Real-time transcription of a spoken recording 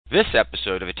This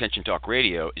episode of Attention Talk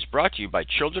Radio is brought to you by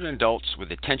children and adults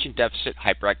with attention deficit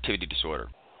hyperactivity disorder.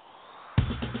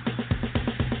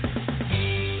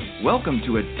 Welcome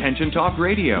to Attention Talk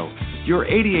Radio, your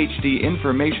ADHD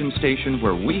information station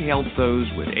where we help those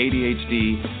with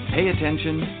ADHD pay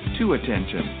attention to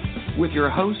attention. With your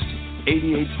host,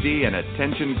 ADHD and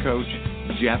attention coach,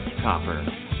 Jeff Copper.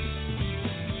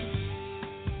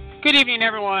 Good evening,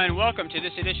 everyone. Welcome to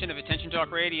this edition of Attention Talk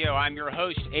Radio. I'm your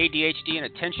host, ADHD and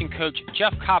attention coach,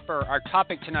 Jeff Copper. Our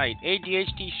topic tonight,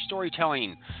 ADHD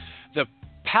storytelling, the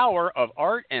power of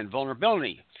art and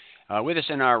vulnerability. With us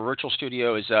in our virtual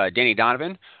studio is Danny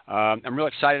Donovan. I'm real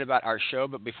excited about our show,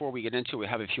 but before we get into it, we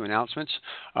have a few announcements.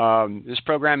 This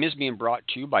program is being brought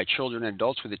to you by children and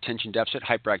adults with attention deficit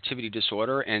hyperactivity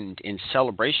disorder, and in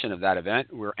celebration of that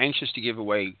event, we're anxious to give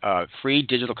away free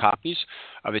digital copies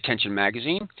of Attention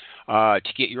Magazine. To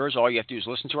get yours, all you have to do is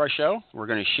listen to our show. We're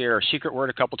going to share a secret word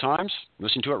a couple times.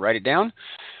 Listen to it, write it down.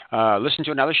 Listen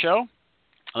to another show.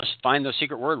 Let's find the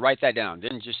secret word, write that down.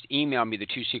 Then just email me the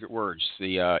two secret words.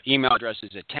 The email address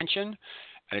is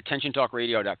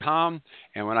attention@attentiontalkradio.com.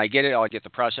 And when I get it, I'll get the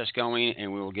process going,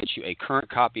 and we will get you a current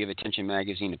copy of Attention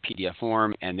Magazine in PDF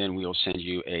form, and then we will send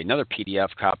you another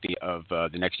PDF copy of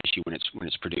the next issue when it's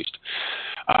produced.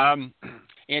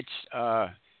 It's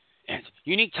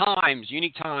unique times.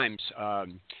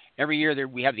 Every year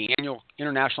we have the annual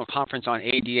International Conference on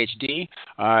ADHD.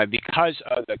 Because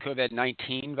of the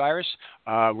COVID-19 virus,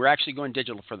 we're actually going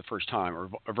digital for the first time, or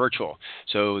virtual.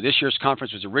 So this year's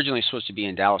conference was originally supposed to be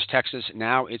in Dallas, Texas.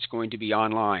 Now it's going to be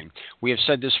online. We have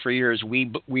said this for years.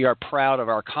 We are proud of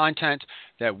our content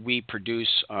that we produce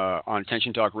on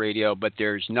Attention Talk Radio, but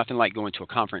there's nothing like going to a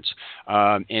conference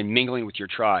and mingling with your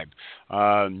tribe.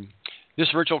 This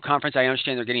virtual conference, I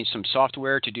understand they're getting some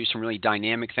software to do some really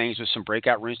dynamic things with some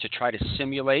breakout rooms to try to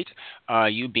simulate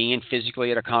you being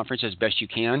physically at a conference as best you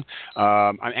can.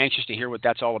 I'm anxious to hear what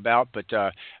that's all about, but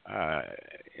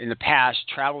in the past,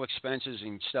 travel expenses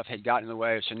and stuff had gotten in the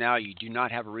way, so now you do not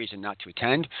have a reason not to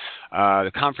attend.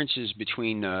 The conference is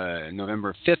between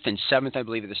November 5th and 7th, I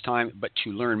believe, at this time, but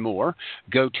to learn more,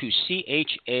 go to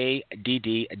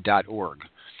chadd.org.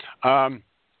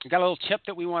 We've got a little tip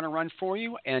that we want to run for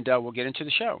you, and we'll get into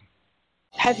the show.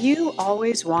 Have you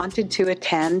always wanted to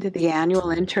attend the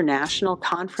annual International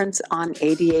Conference on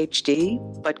ADHD,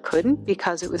 but couldn't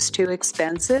because it was too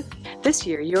expensive? This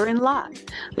year, you're in luck.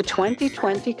 The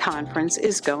 2020 conference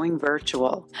is going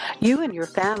virtual. You and your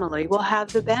family will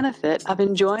have the benefit of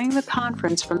enjoying the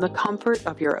conference from the comfort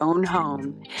of your own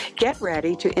home. Get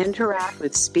ready to interact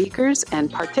with speakers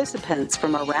and participants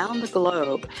from around the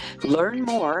globe. Learn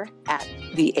more at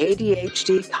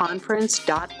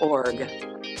theadhdconference.org.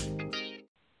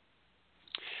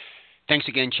 Thanks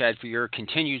again, Chad, for your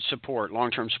continued support,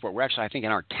 long-term support. We're actually, I think,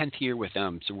 in our 10th year with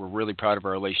them, so we're really proud of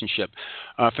our relationship.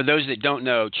 For those that don't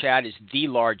know, Chad is the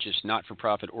largest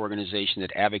not-for-profit organization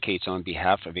that advocates on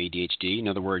behalf of ADHD. In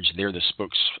other words, they're the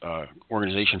spokes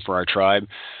organization for our tribe.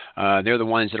 They're the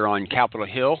ones that are on Capitol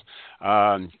Hill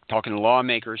talking to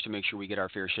lawmakers to make sure we get our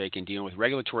fair shake, and dealing with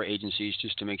regulatory agencies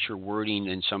just to make sure wording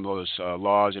and some of those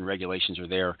laws and regulations are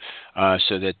there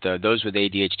so that those with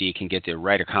ADHD can get the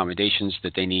right accommodations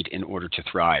that they need in order to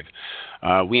thrive.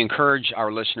 We encourage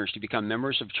our listeners to become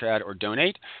members of CHAD or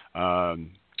donate.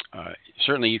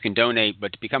 Certainly you can donate,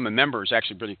 but to become a member is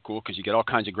actually really cool because you get all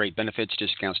kinds of great benefits,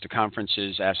 discounts to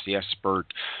conferences, Ask the Expert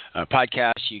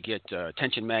podcasts, you get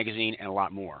Attention Magazine, and a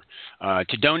lot more.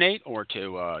 To donate or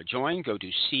to join, go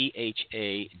to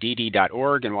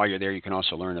chadd.org, and while you're there, you can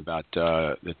also learn about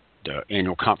the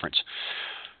annual conference.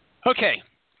 Okay.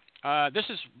 This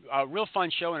is a real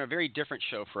fun show and a very different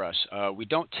show for us. We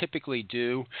don't typically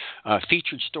do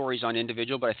featured stories on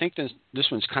individual, but I think this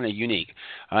one's kind of unique.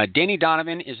 Danny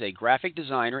Donovan is a graphic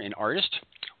designer and artist,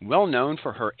 well known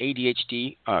for her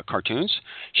ADHD cartoons.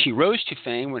 She rose to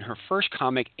fame when her first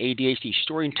comic, ADHD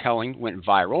Storytelling, went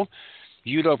viral,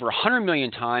 viewed over 100 million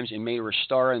times, and made her a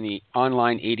star in the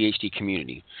online ADHD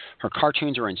community. Her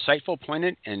cartoons are insightful,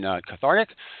 poignant, and cathartic.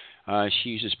 She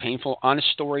uses painful, honest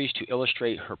stories to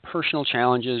illustrate her personal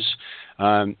challenges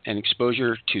and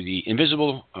exposure to the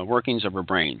invisible workings of her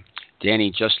brain.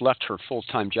 Danny just left her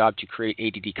full-time job to create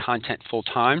ADD content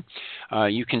full-time.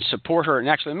 You can support her. And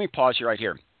actually, let me pause you right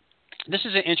here. This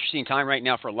is an interesting time right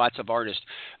now for lots of artists.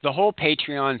 The whole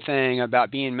Patreon thing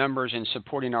about being members and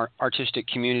supporting our artistic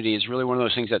community is really one of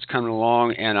those things that's coming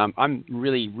along, and I'm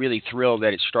really, really thrilled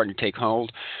that it's starting to take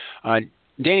hold.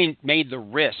 Danny made the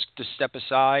risk to step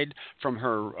aside from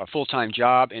her full-time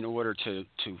job in order to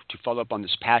follow up on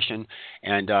this passion.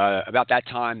 And about that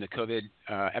time, the COVID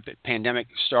pandemic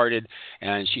started,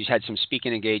 and she's had some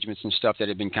speaking engagements and stuff that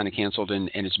have been kind of canceled, and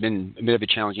it's been a bit of a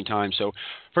challenging time. So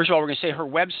first of all, we're going to say her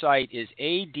website is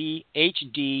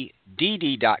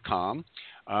adhdd.com.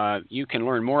 You can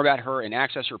learn more about her and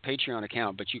access her Patreon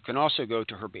account, but you can also go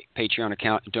to her Patreon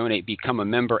account, donate, become a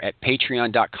member at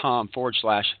patreon.com/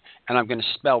 and I'm going to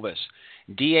spell this,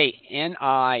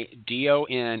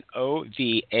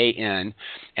 DANIDONOVAN.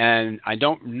 And I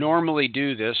don't normally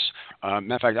do this.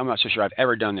 Matter of fact, I'm not so sure I've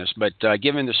ever done this, but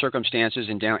given the circumstances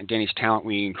and Danny's talent,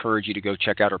 we encourage you to go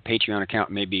check out her Patreon account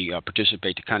and maybe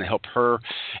participate to kind of help her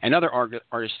and other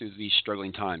artists through these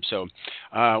struggling times. So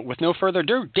with no further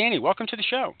ado, Danny, welcome to the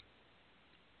show.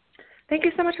 Thank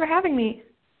you so much for having me.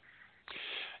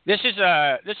 This is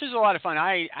a lot of fun.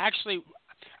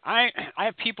 I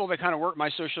have people that kind of work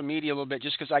my social media a little bit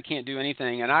just because I can't do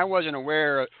anything, and I wasn't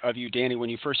aware of you, Danny, when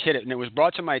you first hit it, and it was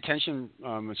brought to my attention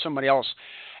with somebody else,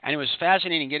 and it was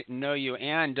fascinating getting to know you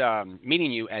and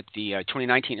meeting you at the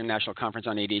 2019 International Conference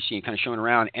on ADHD and kind of showing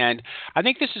around, and I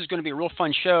think this is going to be a real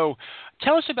fun show.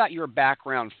 Tell us about your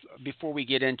background before we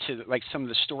get into like some of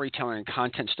the storytelling and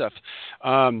content stuff.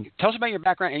 Tell us about your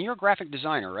background, and you're a graphic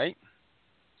designer, right?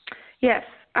 Yes.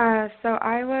 So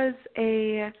I was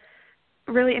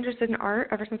really interested in art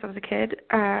ever since I was a kid.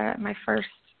 My first,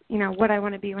 what I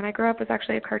want to be when I grow up was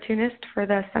actually a cartoonist for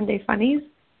the Sunday Funnies,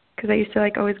 because I used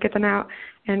to always get them out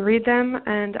and read them,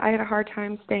 and I had a hard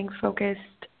time staying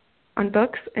focused on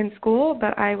books in school,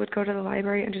 but I would go to the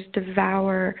library and just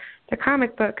devour the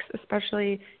comic books,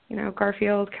 especially,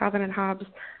 Garfield, Calvin and Hobbes,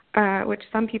 which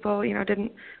some people,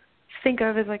 didn't think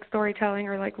of as storytelling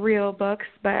or real books,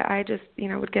 but I just,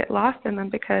 would get lost in them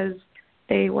because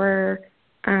they were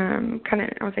kind of,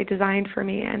 I would say, designed for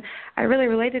me. And I really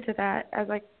related to that. As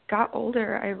I got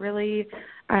older, I really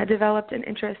developed an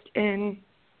interest in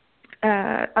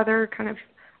other kind of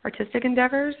artistic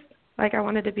endeavors. I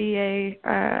wanted to be a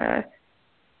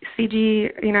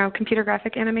CG, computer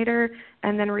graphic animator,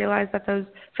 and then realized that those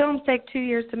films take 2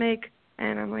 years to make,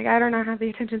 and I'm I don't have the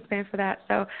attention span for that.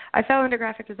 So I fell into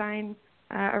graphic design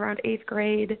around 8th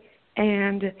grade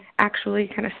and actually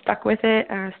kind of stuck with it,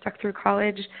 stuck through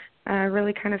college.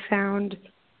 Really kind of found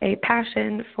a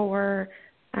passion for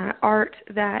art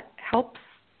that helps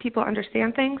people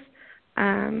understand things.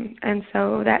 And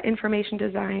so that information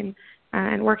design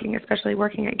and especially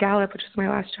working at Gallup, which is my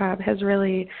last job, has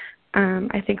really,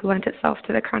 I think, lent itself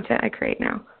to the content I create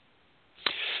now.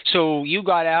 So you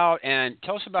got out, and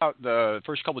tell us about the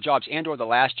first couple of jobs and or the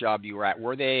last job you were at.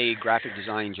 Were they graphic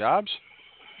design jobs?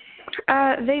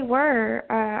 They were.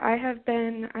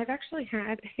 I've actually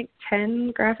had, I think,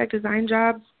 10 graphic design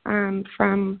jobs I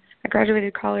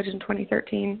graduated college in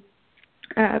 2013.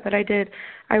 But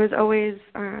I was always,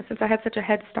 since I had such a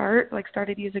head start,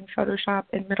 started using Photoshop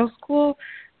in middle school,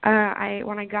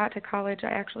 when I got to college, I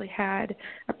actually had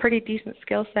a pretty decent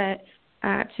skill set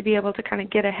to be able to kind of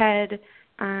get ahead,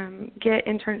 get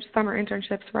summer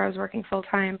internships where I was working full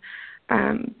time.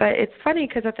 But it's funny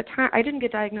because at the time I didn't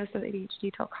get diagnosed with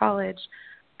ADHD till college,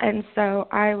 and so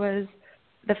the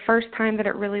first time that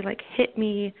it really hit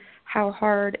me how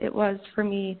hard it was for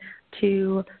me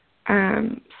to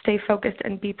stay focused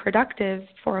and be productive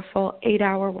for a full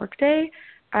 8-hour workday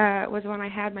was when I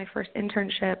had my first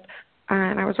internship,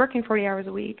 and I was working 40 hours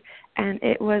a week, and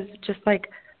it was just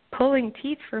pulling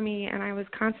teeth for me, and I was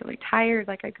constantly tired.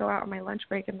 I'd go out on my lunch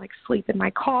break and sleep in my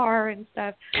car and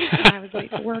stuff, and I was late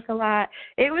to work a lot.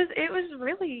 It was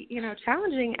really,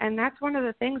 challenging, and that's one of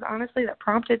the things, honestly, that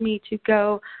prompted me to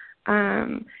go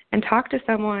and talk to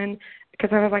someone,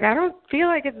 because I was I don't feel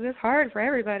like it's this hard for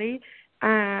everybody.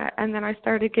 And then I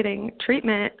started getting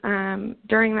treatment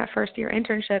during that first year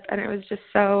internship, and it was just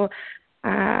so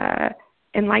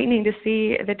enlightening to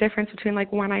see the difference between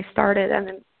when I started and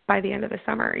then by the end of the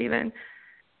summer even.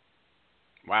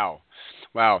 Wow.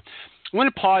 I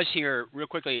want to pause here real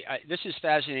quickly. This is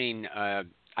fascinating.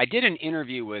 I did an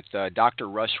interview with Dr.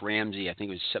 Russ Ramsey, I think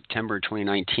it was September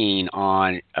 2019,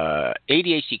 on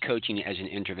ADHD coaching as an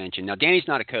intervention. Now, Danny's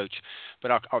not a coach,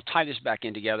 but I'll tie this back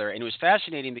in together. And it was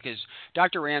fascinating because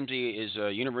Dr. Ramsey is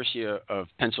a University of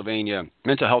Pennsylvania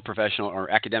mental health professional or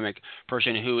academic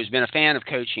person who has been a fan of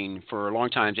coaching for a long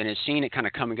time and has seen it kind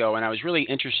of come and go. And I was really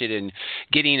interested in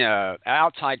getting an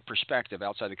outside perspective,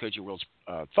 outside the coaching world's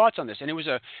thoughts on this. And it was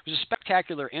a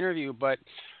spectacular interview, but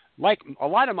like a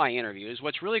lot of my interviews,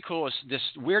 what's really cool is this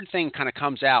weird thing kind of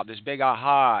comes out, this big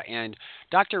aha, and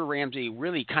Dr. Ramsey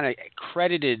really kind of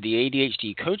credited the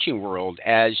ADHD coaching world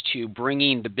as to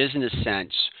bringing the business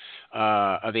sense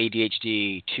of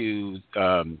ADHD to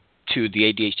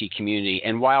the ADHD community.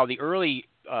 And while the early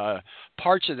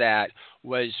parts of that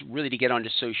was really to get onto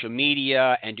social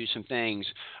media and do some things,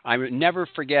 I would never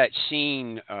forget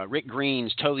seeing Rick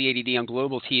Green's Totally ADD on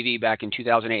Global TV back in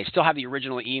 2008. I still have the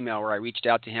original email where I reached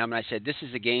out to him and I said, this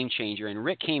is a game changer. And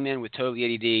Rick came in with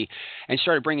Totally ADD and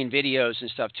started bringing videos and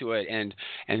stuff to it. And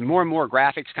more and more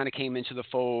graphics kind of came into the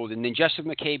fold. And then Jessica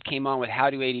McCabe came on with How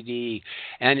to ADD.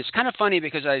 And it's kind of funny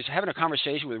because I was having a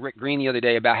conversation with Rick Green the other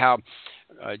day about how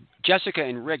Jessica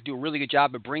and Rick do a really good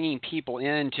job of bringing people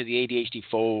into the ADHD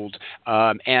fold,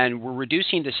 and we're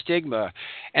reducing the stigma.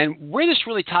 And where this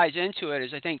really ties into it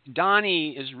is I think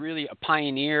Donnie is really a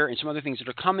pioneer and some other things that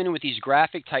are coming in with these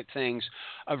graphic type things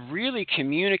of really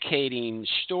communicating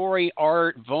story,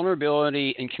 art,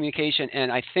 vulnerability, and communication.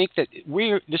 And I think that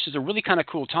this is a really kind of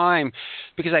cool time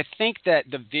because I think that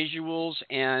the visuals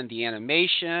and the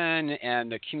animation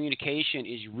and the communication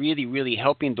is really, really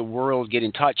helping the world get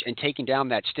in touch and taking down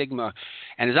that stigma.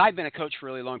 And as I've been a coach for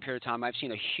a really long period of time, I've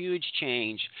seen a huge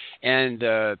change in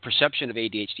the perception of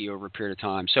ADHD over a period of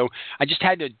time. So I just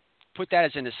had to put that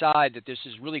as an aside that this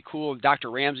is really cool.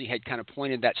 Dr. Ramsey had kind of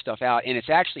pointed that stuff out, and it's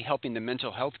actually helping the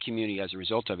mental health community as a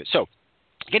result of it. So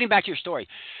getting back to your story,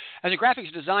 as a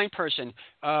graphics design person,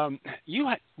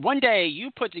 one day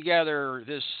you put together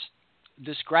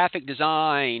this graphic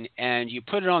design and you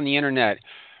put it on the internet.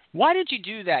 Why did you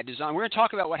do that design? We're going to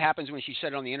talk about what happens when you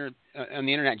set it on the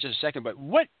internet in just a second, but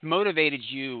what motivated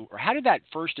you, or how did that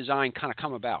first design kind of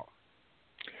come about?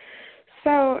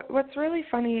 So what's really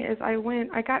funny is I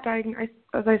got diagnosed,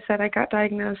 as I said, I got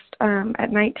diagnosed at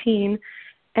 19,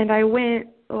 and I went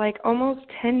like almost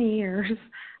 10 years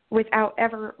without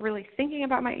ever really thinking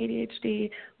about my ADHD,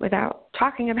 without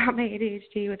talking about my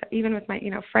ADHD, even with my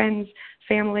friends,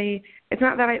 family. It's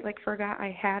not that I forgot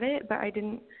I had it, but I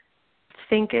didn't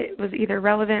think it was either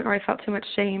relevant or I felt too much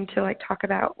shame to talk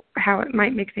about how it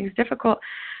might make things difficult.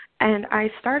 And I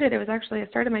started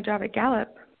my job at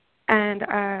Gallup, and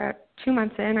 2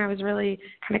 months in, I was really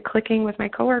kind of clicking with my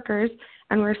coworkers,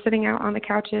 and we were sitting out on the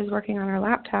couches working on our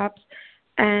laptops,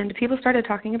 and people started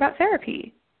talking about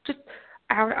therapy.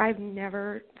 I've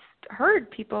never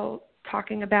heard people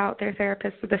talking about their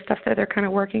therapists with the stuff that they're kind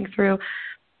of working through.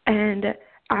 And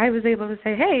I was able to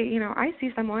say, hey, I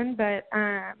see someone, but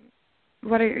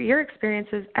what are your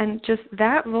experiences? And just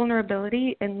that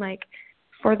vulnerability and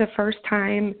for the first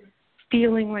time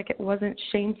feeling like it wasn't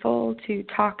shameful to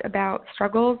talk about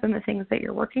struggles and the things that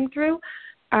you're working through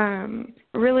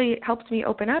really helped me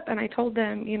open up. And I told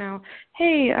them,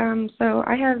 hey, so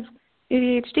I have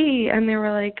ADHD. And they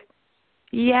were like,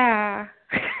 yeah.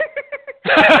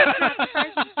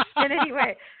 In any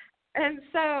way. And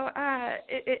so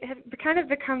it had kind of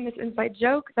become this inside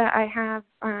joke that I have.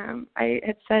 I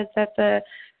had said that the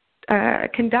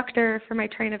conductor for my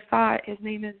train of thought, his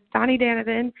name is Donnie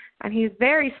Donovan, and he's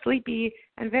very sleepy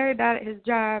and very bad at his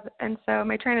job. And so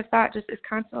my train of thought just is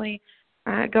constantly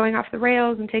going off the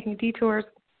rails and taking detours.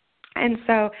 And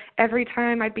so every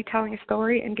time I'd be telling a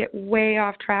story and get way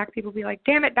off track, people would be like,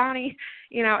 damn it, Donnie,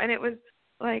 and it was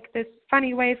like this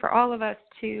funny way for all of us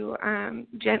to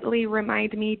gently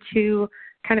remind me to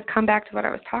kind of come back to what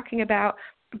I was talking about.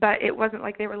 But it wasn't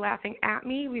like they were laughing at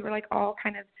me. We were all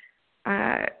kind of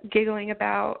giggling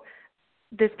about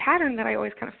this pattern that I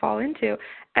always kind of fall into.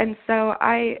 And so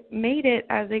I made it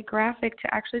as a graphic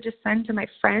to actually just send to my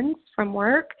friends from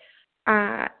work.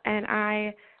 And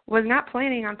I was not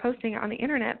planning on posting it on the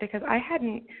internet because I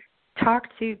hadn't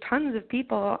talked to tons of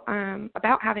people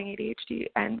about having ADHD,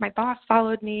 and my boss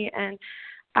followed me, and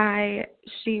my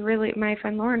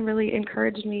friend Lauren really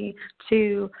encouraged me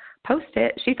to post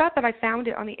it. She thought that I found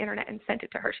it on the internet and sent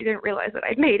it to her. She didn't realize that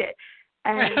I'd made it.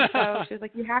 And so she was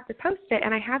like, you have to post it.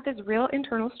 And I had this real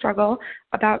internal struggle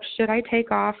about, should I take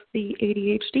off the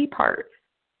ADHD part?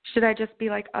 Should I just be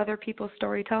like other people's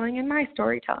storytelling and my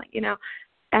storytelling,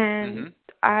 And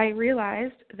I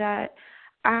realized that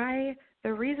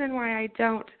the reason why I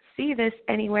don't see this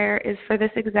anywhere is for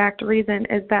this exact reason,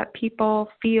 is that people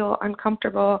feel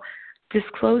uncomfortable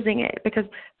disclosing it. Because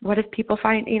what if people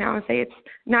find, say it's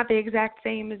not the exact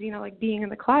same as, being in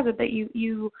the closet, that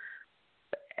you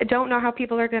don't know how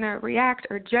people are going to react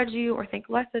or judge you or think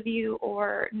less of you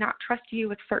or not trust you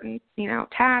with certain,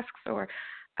 tasks or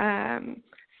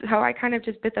so I kind of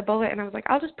just bit the bullet and I was like,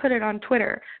 I'll just put it on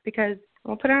Twitter because I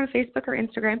won't put it on Facebook or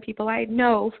Instagram. People I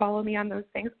know follow me on those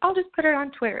things. I'll just put it on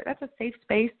Twitter. That's a safe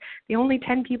space. The only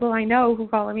 10 people I know who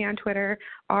follow me on Twitter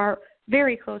are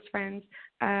very close friends.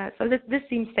 So this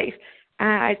seems safe.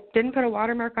 I didn't put a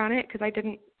watermark on it because I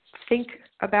didn't think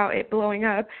about it blowing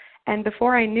up. And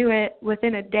before I knew it,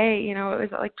 within a day, it was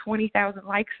like 20,000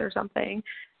 likes or something.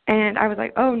 And I was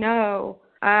like, oh, no.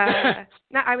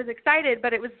 No, I was excited,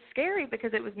 but it was scary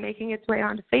because it was making its way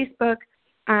onto Facebook,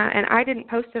 and I didn't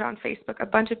post it on Facebook. A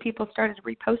bunch of people started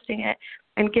reposting it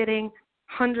and getting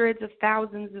hundreds of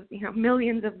thousands of,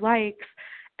 millions of likes.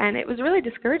 And it was really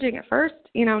discouraging at first,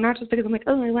 not just because I'm like,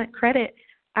 oh, I want credit,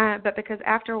 but because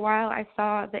after a while I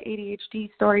saw the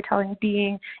ADHD storytelling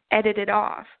being edited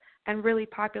off, and really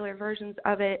popular versions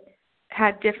of it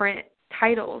had different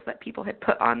titles that people had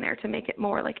put on there to make it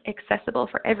more like accessible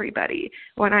for everybody,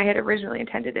 when I had originally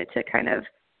intended it to kind of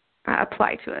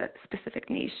apply to a specific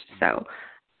niche. So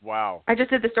wow. I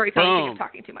just did the storytelling thing of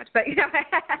talking too much, but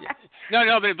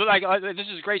No, but like this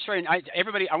is a great story, and I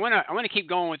want to keep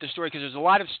going with the story because there's a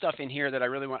lot of stuff in here that I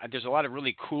really want. There's a lot of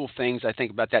really cool things I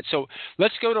think about that. So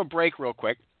let's go to a break real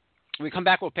quick. When we come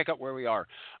back, we'll pick up where we are.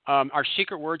 Our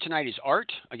secret word tonight is art.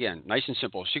 Again, nice and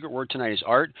simple. Secret word tonight is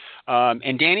art.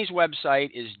 And Danny's website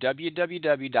is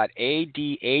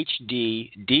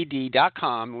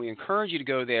www.adhdd.com. We encourage you to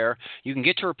go there. You can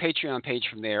get to her Patreon page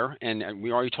from there. And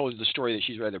we already told you the story that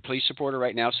she's rather please support her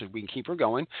right now so we can keep her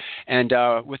going. And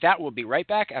with that, we'll be right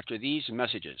back after these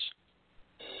messages.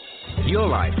 Your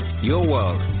life, your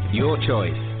world, your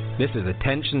choice. This is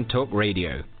Attention Talk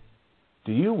Radio.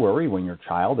 Do you worry when your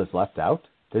child is left out?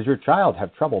 Does your child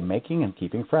have trouble making and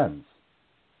keeping friends?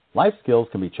 Life skills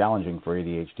can be challenging for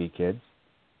ADHD kids.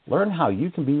 Learn how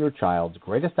you can be your child's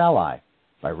greatest ally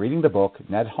by reading the book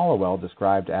Ned Hollowell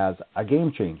described as a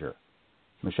game changer,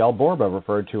 Michelle Borba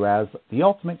referred to as the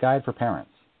ultimate guide for parents,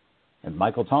 and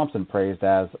Michael Thompson praised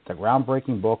as the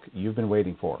groundbreaking book you've been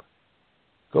waiting for.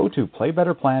 Go to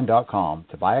playbetterplan.com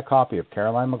to buy a copy of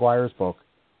Caroline McGuire's book,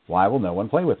 Why Will No One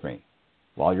Play With Me?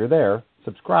 While you're there,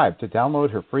 subscribe to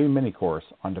download her free mini-course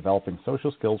on developing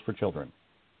social skills for children.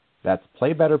 That's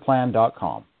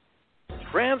playbetterplan.com.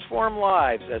 Transform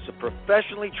lives as a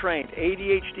professionally trained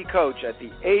ADHD coach at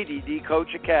the ADD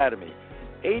Coach Academy.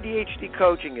 ADHD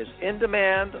coaching is in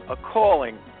demand, a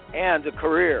calling, and a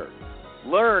career.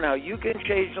 Learn how you can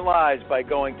change lives by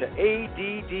going to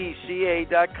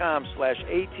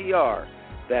addca.com/ATR.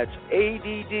 That's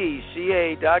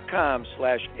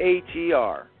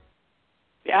addca.com/ATR.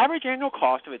 The average annual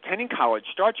cost of attending college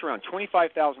starts around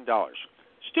 $25,000.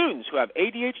 Students who have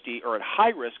ADHD are at high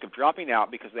risk of dropping out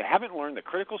because they haven't learned the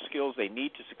critical skills they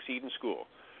need to succeed in school.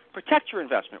 Protect your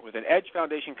investment with an Edge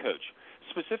Foundation coach,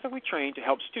 specifically trained to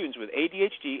help students with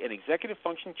ADHD and executive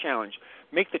function challenge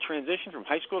make the transition from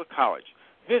high school to college.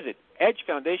 Visit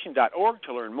edgefoundation.org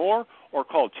to learn more or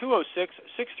call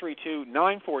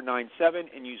 206-632-9497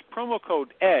 and use promo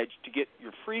code EDGE to get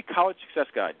your free college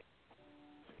success guide.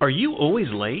 Are you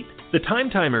always late? The Time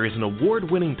Timer is an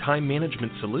award-winning time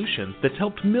management solution that's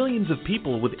helped millions of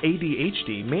people with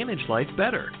ADHD manage life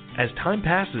better. As time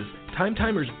passes, Time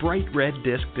Timer's bright red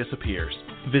disc disappears.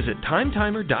 Visit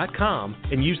timetimer.com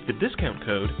and use the discount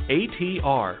code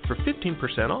ATR for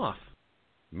 15% off.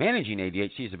 Managing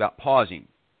ADHD is about pausing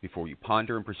before you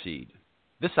ponder and proceed.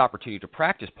 This opportunity to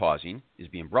practice pausing is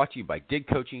being brought to you by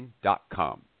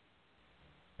digcoaching.com.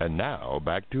 And now,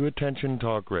 back to Attention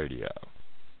Talk Radio.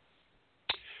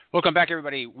 Welcome back,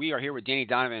 everybody. We are here with Danny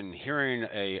Donovan, hearing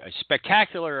a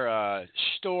spectacular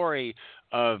story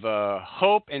of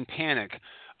hope and panic.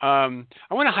 I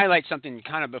want to highlight something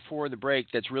kind of before the break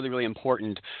that's really, really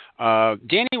important.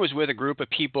 Danny was with a group of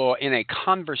people in a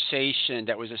conversation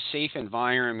that was a safe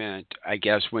environment, I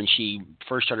guess, when she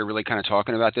first started really kind of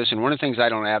talking about this. And one of the things I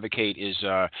don't advocate is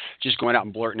just going out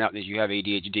and blurting out that you have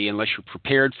ADHD unless you're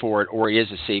prepared for it or it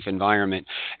is a safe environment.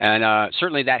 And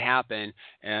certainly that happened,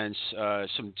 and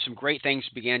some great things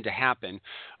began to happen.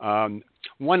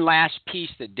 One last piece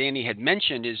that Danny had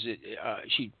mentioned is that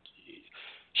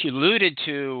she alluded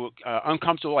to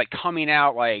uncomfortable, like coming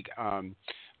out, like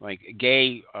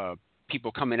gay people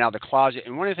coming out of the closet.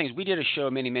 And one of the things we did a show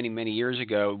many, many, many years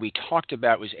ago, we talked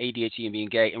about was ADHD and being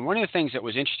gay. And one of the things that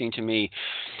was interesting to me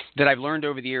that I've learned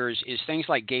over the years is things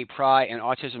like Gay Pride and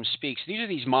Autism Speaks. These are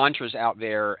these mantras out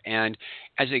there, and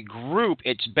as a group,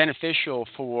 it's beneficial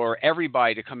for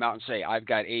everybody to come out and say, I've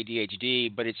got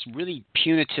ADHD, but it's really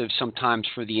punitive sometimes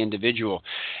for the individual.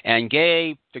 And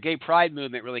the Gay Pride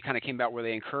movement really kind of came out where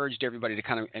they encouraged everybody to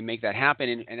kind of and make that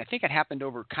happen. And I think it happened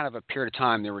over kind of a period of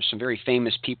time. There were some very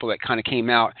famous people that kind of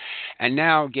came out, and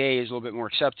now gay is a little bit more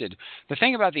accepted. The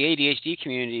thing about the ADHD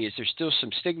community is there's still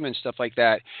some stigma and stuff like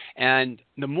that. And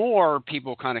the more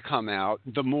people kind of come out,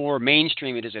 the more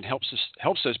mainstream it is. It helps us,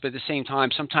 but at the same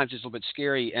time, sometimes it's a little bit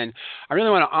scary. And I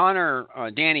really want to honor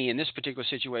Danny in this particular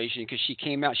situation because she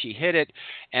came out, she hit it,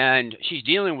 and she's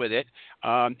dealing with it.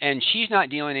 And she's not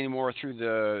dealing anymore through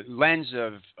the lens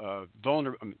of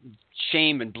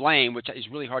shame and blame, which is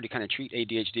really hard to kind of treat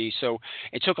ADHD. So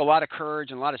it took a lot of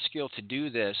courage and a lot of skill to do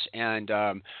this. And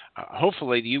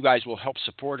hopefully you guys will help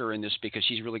support her in this, because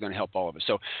she's really going to help all of us.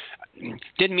 So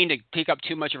didn't mean to take up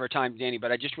too much of our time, Danny,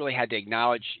 but I just really had to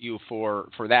acknowledge you for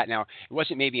that. Now, it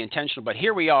wasn't maybe intentional, but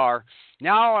here we are.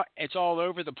 Now it's all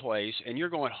over the place, and you're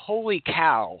going, holy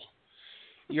cow.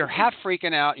 You're half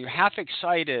freaking out. You're half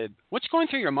excited. What's going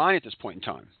through your mind at this point in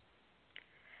time?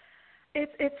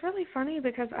 It's really funny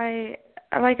because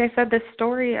like I said, the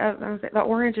story of the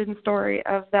origin story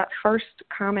of that first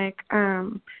comic,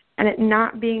 and it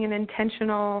not being an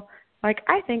intentional, like,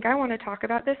 I think I want to talk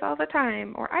about this all the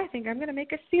time, or I think I'm going to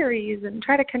make a series and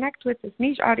try to connect with this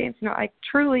niche audience. I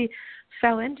truly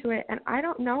fell into it, and I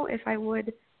don't know if I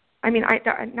would. I mean, I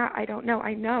don't know.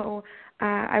 I know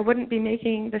I wouldn't be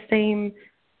making the same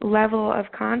level of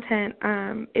content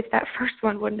if that first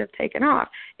one wouldn't have taken off.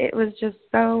 It was just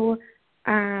so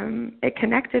it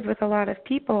connected with a lot of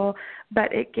people,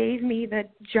 but it gave me the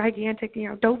gigantic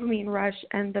dopamine rush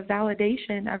and the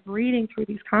validation of reading through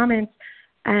these comments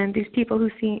and these people who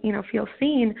feel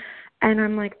seen. And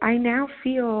I'm like, I now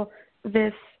feel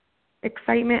this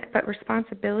excitement but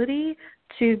responsibility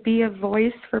to be a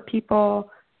voice for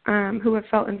people who have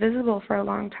felt invisible for a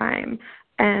long time,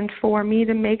 and for me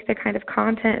to make the kind of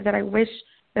content that I wish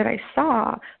that I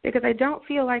saw, because I don't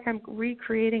feel like I'm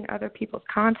recreating other people's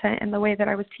content in the way that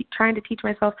I was trying to teach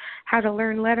myself how to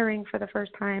learn lettering for the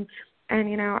first time.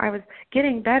 And, I was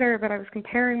getting better, but I was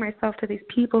comparing myself to these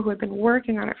people who had been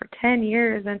working on it for 10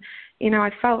 years. And,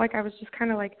 I felt like I was just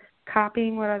kind of like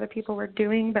copying what other people were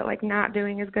doing, but like not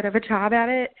doing as good of a job at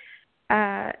it.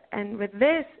 And with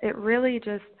this, it really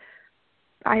just,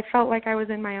 I felt like I was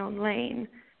in my own lane.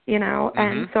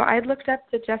 And so I looked up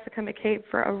to Jessica McCabe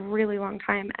for a really long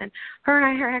time, and her and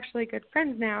I are actually good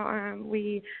friends now.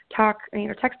 We talk,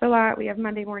 text a lot. We have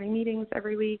Monday morning meetings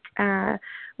every week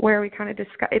where we kind of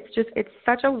discuss. It's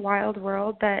such a wild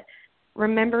world that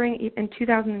remembering in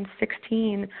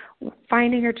 2016,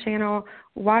 finding her channel,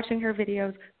 watching her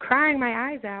videos, crying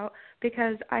my eyes out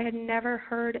because I had never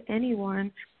heard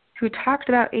anyone who talked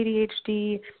about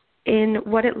ADHD in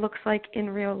what it looks like in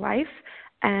real life,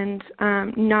 and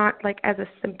not like as a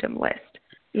symptom list,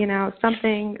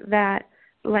 something that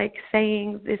like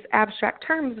saying this abstract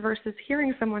terms versus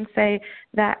hearing someone say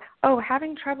that,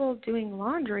 having trouble doing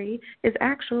laundry is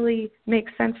actually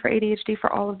makes sense for ADHD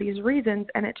for all of these reasons.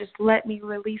 And it just let me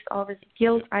release all this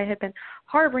guilt I had been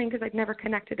harboring because I'd never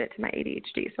connected it to my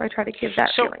ADHD. So I try to give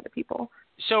that feeling to people.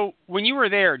 So when you were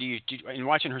there, in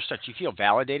watching her stuff, do you feel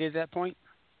validated at that point?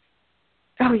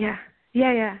 Oh, yeah.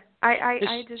 Yeah.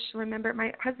 I just remember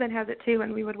my husband has it too,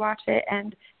 and we would watch it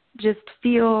and just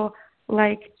feel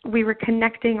like we were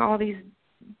connecting all these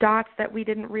dots that we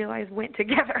didn't realize went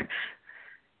together.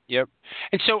 Yep.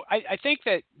 And so I think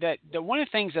that the one of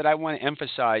the things that I want to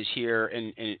emphasize here,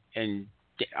 and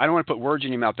I don't want to put words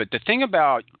in your mouth, but the thing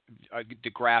about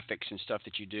the graphics and stuff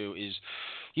that you do is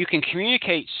you can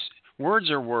communicate.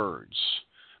 Words are words,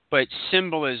 but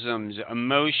symbolisms,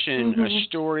 emotion,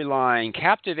 a storyline,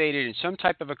 captivated in some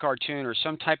type of a cartoon or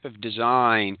some type of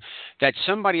design that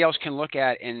somebody else can look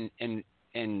at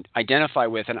and identify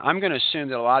with. And I'm going to assume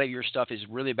that a lot of your stuff is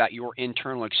really about your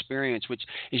internal experience, which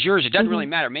is yours. It doesn't really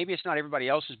matter. Maybe it's not everybody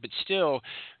else's, but still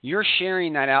you're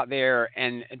sharing that out there.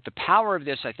 And the power of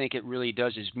this, I think it really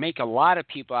does, is make a lot of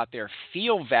people out there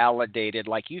feel validated,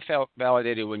 like you felt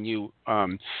validated when you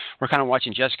were kind of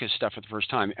watching Jessica's stuff for the first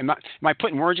time. Am I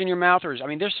putting words in your mouth? Or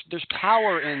there's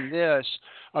power in this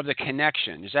of the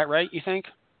connection. Is that right, you think?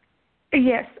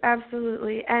 Yes,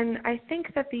 absolutely. And I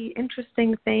think that the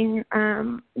interesting thing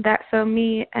so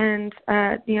me and,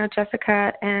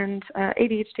 Jessica and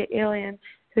ADHD Alien,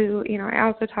 who, I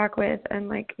also talk with, and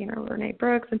Renee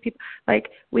Brooks and people,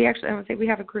 we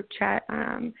have a group chat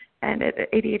and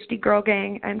ADHD Girl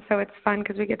Gang. And so it's fun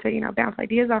because we get to, bounce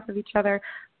ideas off of each other.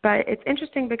 But it's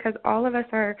interesting because all of us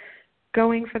are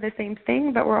going for the same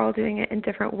thing, but we're all doing it in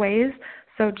different ways.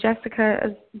 So Jessica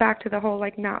is back to the whole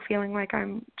not feeling like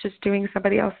I'm just doing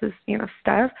somebody else's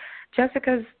stuff.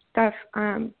 Jessica's stuff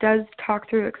does talk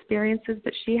through experiences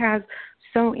that she has,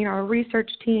 so a research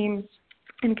team,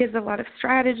 and gives a lot of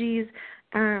strategies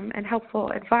and helpful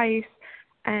advice.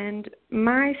 And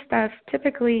my stuff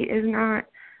typically is not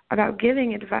about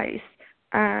giving advice.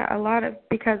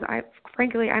 Because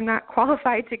I'm not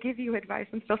qualified to give you advice.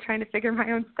 I'm still trying to figure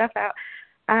my own stuff out.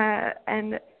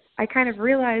 And I kind of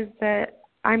realized that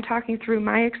I'm talking through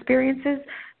my experiences,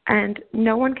 and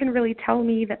no one can really tell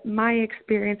me that my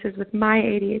experiences with my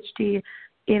ADHD,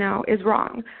 is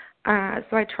wrong.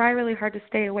 So I try really hard to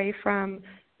stay away from,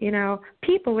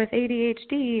 people with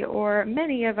ADHD, or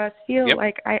many of us feel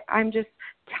like I'm just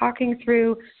talking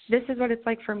through, this is what it's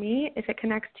like for me. If it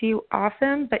connects to you,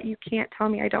 awesome, but you can't tell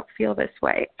me I don't feel this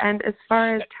way. And as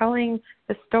far as telling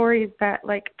the stories that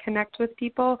connect with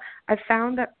people, I've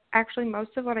found that actually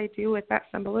most of what I do with that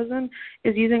symbolism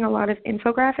is using a lot of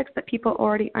infographics that people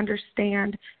already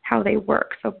understand how they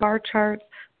work. So bar charts,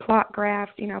 plot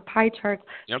graphs, pie charts.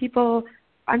 People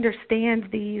understand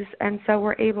these, and so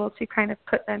we're able to kind of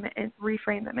put them and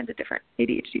reframe them into different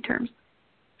ADHD terms.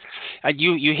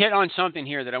 You hit on something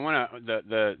here that I want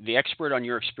to, the expert on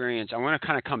your experience, I want to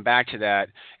kind of come back to that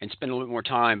and spend a little bit more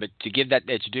time, but to give that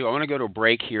its due, I want to go to a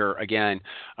break here again.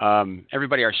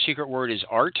 Everybody, our secret word is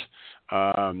art.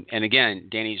 And again,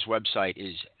 Danny's website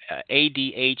is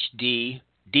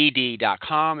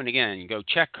ADHDDD.com. And again, you go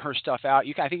check her stuff out.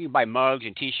 I think you can buy mugs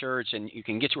and T-shirts, and you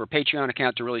can get to her Patreon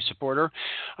account to really support her.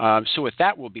 So with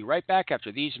that, we'll be right back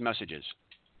after these messages.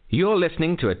 You're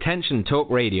listening to Attention Talk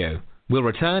Radio. We'll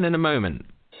return in a moment.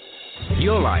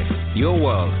 Your life, your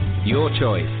world, your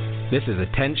choice. This is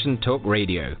Attention Talk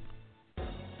Radio.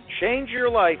 Change your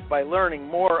life by learning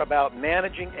more about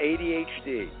managing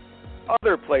ADHD.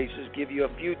 Other places give you a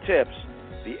few tips.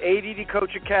 The ADD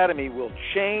Coach Academy will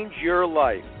change your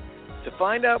life. To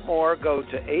find out more, go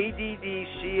to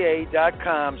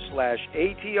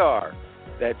addca.com/ATR.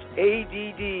 That's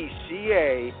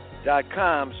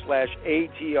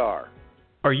addca.com/ATR.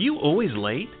 Are you always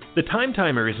late? The Time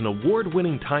Timer is an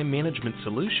award-winning time management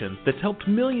solution that's helped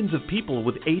millions of people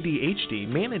with ADHD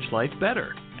manage life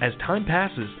better. As time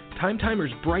passes, Time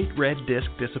Timer's bright red disc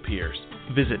disappears.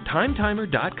 Visit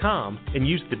timetimer.com and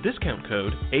use the discount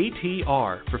code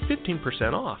ATR for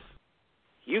 15% off.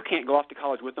 You can't go off to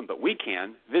college with them, but we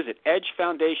can. Visit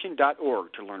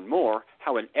edgefoundation.org to learn more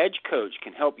how an EDGE coach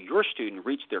can help your student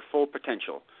reach their full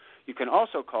potential. You can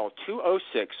also call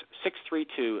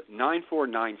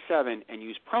 206-632-9497 and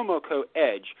use promo code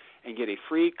EDGE and get a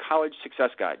free college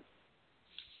success guide.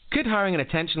 Could hiring an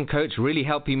attention coach really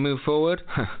help you move forward?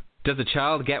 Does a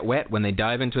child get wet when they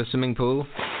dive into a swimming pool?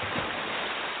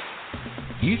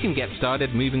 You can get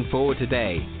started moving forward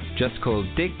today. Just call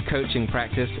Dig Coaching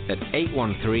Practice at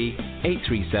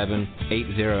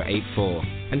 813-837-8084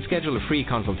 and schedule a free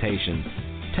consultation.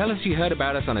 Tell us you heard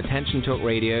about us on Attention Talk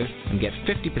Radio and get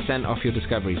 50% off your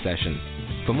discovery session.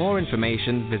 For more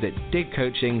information, visit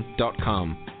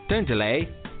digcoaching.com. Don't delay,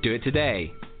 do it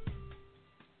today.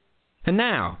 And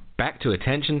now, back to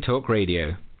Attention Talk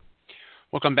Radio.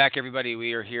 Welcome back, everybody.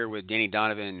 We are here with Danny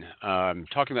Donovan,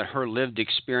 talking about her lived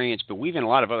experience, but weaving a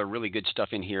lot of other really good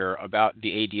stuff in here about the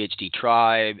ADHD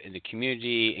tribe and the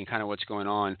community and kind of what's going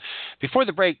on. Before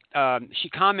the break, she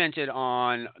commented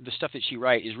on the stuff that she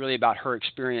writes is really about her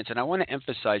experience, and I want to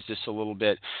emphasize this a little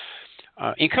bit.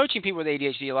 In coaching people with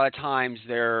ADHD, a lot of times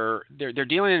they're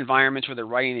dealing in environments where they're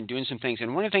writing and doing some things,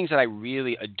 and one of the things that I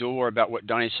really adore about what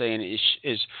Donnie's saying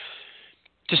is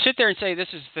to sit there and say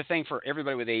this is the thing for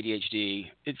everybody with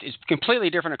ADHD, it's completely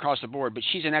different across the board, but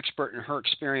she's an expert in her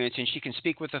experience, and she can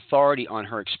speak with authority on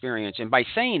her experience. And by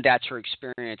saying that's her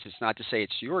experience, it's not to say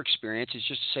it's your experience, it's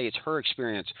just to say it's her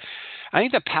experience. I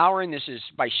think the power in this is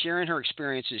by sharing her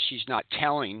experiences, she's not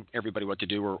telling everybody what to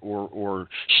do or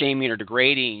shaming or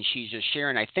degrading. She's just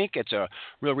sharing. I think it's a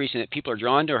real reason that people are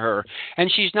drawn to her. And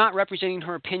she's not representing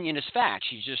her opinion as fact.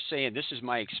 She's just saying this is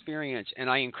my experience. And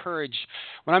I encourage,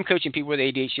 when I'm coaching people with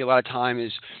ADHD, a lot of time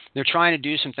is they're trying to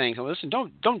do some things. Well, listen,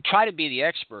 don't try to be the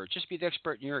expert. Just be the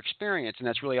expert in your experience, and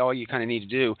that's really all you kind of need to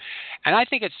do. And I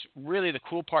think it's really the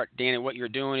cool part, Dan, what you're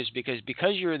doing is because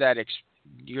you're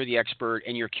you're the expert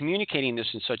and you're communicating this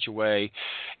in such a way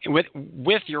with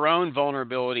your own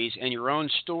vulnerabilities and your own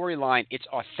storyline. It's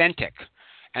authentic.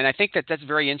 And I think that's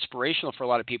very inspirational for a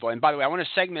lot of people. And by the way, I want to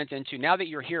segment into, now that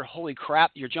you're here, holy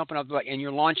crap, you're jumping up and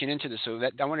you're launching into this. So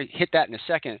that I want to hit that in a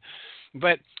second.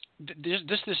 But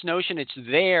this notion it's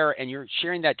there and you're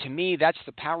sharing that, to me, that's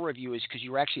the power of you, is because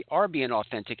you actually are being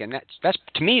authentic. And that's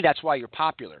to me, that's why you're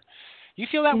popular. You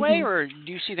feel that way, or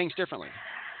do you see things differently?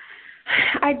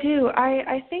 I do.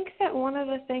 I think that one of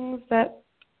the things that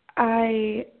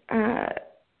I've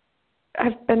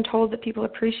been told that people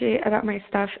appreciate about my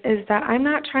stuff is that I'm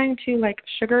not trying to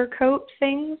sugarcoat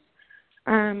things.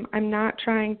 I'm not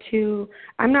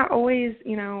always,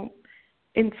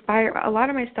 inspire. A lot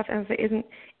of my stuff isn't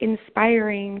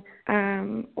inspiring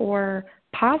or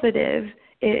positive.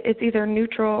 It's either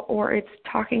neutral or it's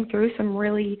talking through some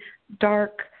really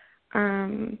dark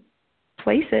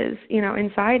places,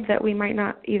 inside that we might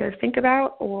not either think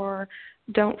about or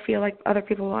don't feel like other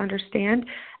people will understand.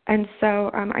 And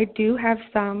so I do have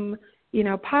some,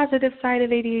 positive side of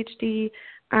ADHD,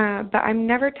 but I'm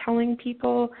never telling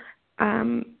people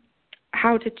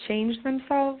how to change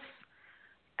themselves.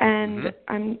 And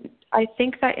I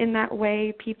think that in that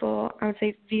way, people, I would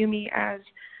say, view me as,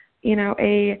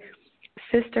 a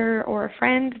sister or a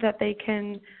friend that they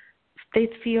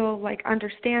feel like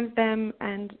understands them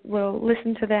and will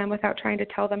listen to them without trying to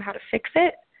tell them how to fix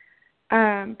it.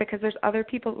 Because there's other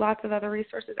people, lots of other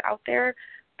resources out there,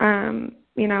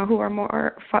 who are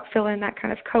more fill in that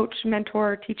kind of coach,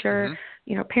 mentor, teacher,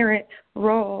 parent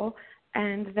role,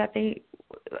 and that they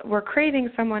were craving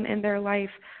someone in their life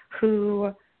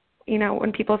who,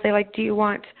 when people say, like, do you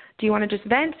want to just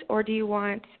vent, or do you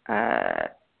want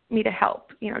me to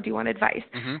help? Do you want advice?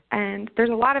 And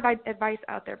there's a lot of advice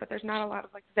out there, but there's not a lot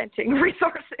of, like, venting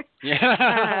resources.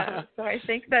 Yeah. So I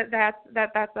think that's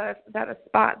a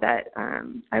spot that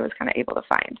I was kind of able to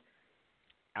find.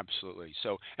 Absolutely.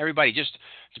 So everybody, just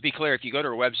to be clear, if you go to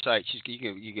her website,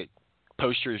 you get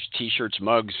posters, T-shirts,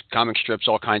 mugs, comic strips,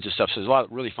 all kinds of stuff. So there's a lot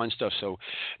of really fun stuff. So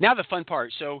now the fun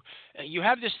part. So you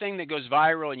have this thing that goes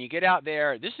viral, and you get out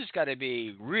there. This has got to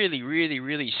be really, really,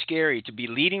 really scary to be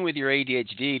leading with your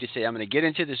ADHD, to say, I'm going to get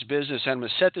into this business, and I'm going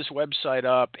to set this website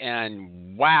up,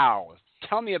 and wow,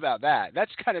 tell me about that.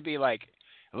 That's got to be like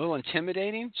a little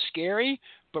intimidating, scary,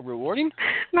 but rewarding.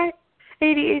 My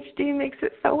ADHD makes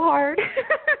it so hard.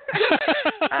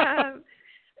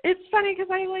 It's funny because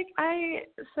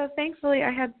so thankfully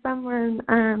I had someone,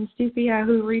 Sophia,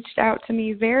 who reached out to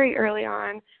me very early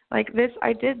on. Like this,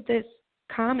 I did this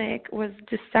comic was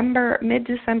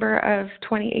mid-December of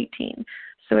 2018.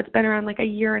 So it's been around like a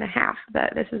year and a half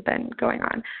that this has been going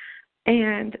on.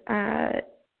 And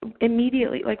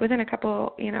immediately, like within a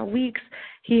couple, weeks,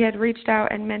 he had reached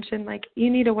out and mentioned, like,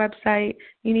 you need a website,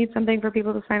 you need something for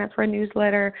people to sign up for a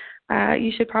newsletter.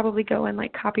 You should probably go and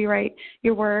like copyright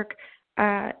your work.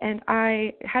 And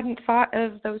I hadn't thought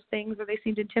of those things, or they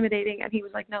seemed intimidating. And he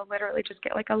was like, no, literally just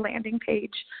get like a landing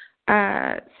page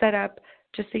set up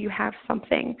just so you have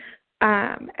something.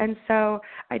 And so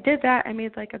I did that. I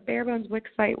made like a bare bones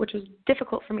Wix site, which was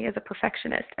difficult for me as a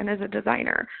perfectionist and as a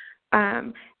designer.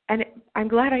 And I'm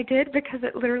glad I did, because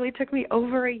it literally took me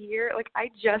over a year. Like, I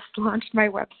just launched my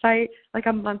website like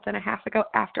a month and a half ago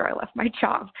after I left my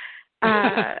job.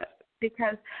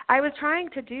 Because I was trying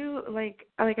to do, like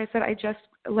I said, I just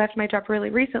left my job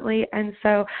really recently. And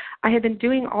so I had been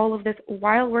doing all of this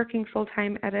while working full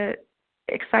time at a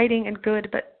exciting and good,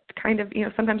 but kind of,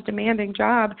 sometimes demanding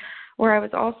job, where I was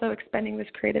also expending this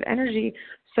creative energy.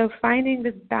 So finding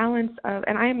this balance of,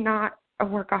 and I am not a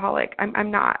workaholic. I'm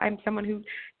not. I'm someone who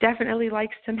definitely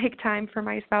likes to make time for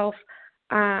myself.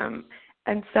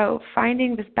 And so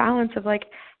finding this balance of, like,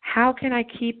 how can I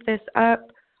keep this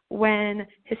up when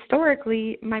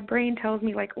historically my brain tells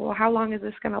me, like, well, how long is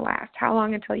this going to last? How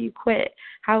long until you quit?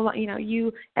 How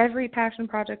long, every passion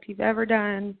project you've ever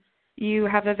done, you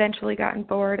have eventually gotten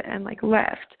bored and like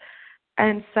left.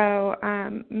 And so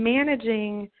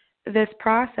managing this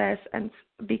process, and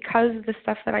because the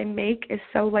stuff that I make is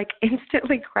so like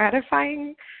instantly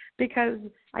gratifying, because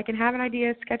I can have an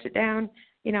idea, sketch it down,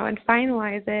 and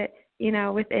finalize it,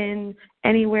 within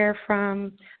anywhere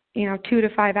from, 2 to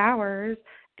 5 hours,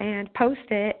 and post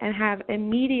it and have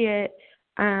immediate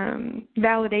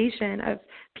validation of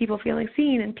people feeling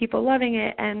seen and people loving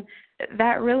it. And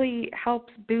that really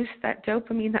helps boost that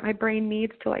dopamine that my brain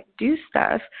needs to like do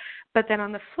stuff. But then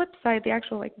on the flip side, the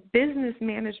actual like business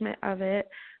management of it,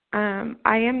 I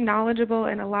am knowledgeable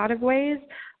in a lot of ways,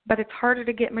 but it's harder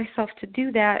to get myself to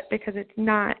do that because it's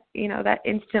not, that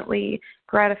instantly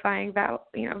gratifying,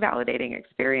 validating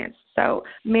experience. So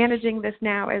managing this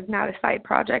now as not a side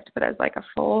project, but as like a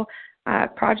full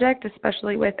project,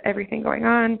 especially with everything going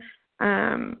on,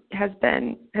 has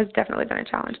definitely been a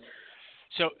challenge.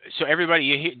 So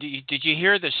everybody, did you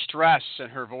hear the stress in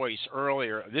her voice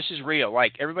earlier? This is real.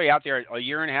 Like, everybody out there, a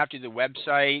year and a half to the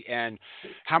website, and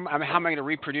how am I going to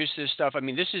reproduce this stuff? I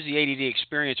mean, this is the ADD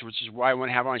experience, which is why I want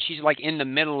to have her on. She's like in the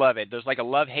middle of it. There's like a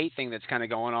love-hate thing that's kind of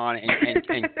going on,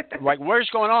 and like, where's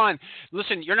going on?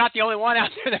 Listen, you're not the only one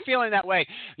out there that's feeling that way.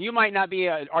 You might not be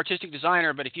an artistic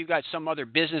designer, but if you've got some other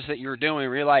business that you're doing,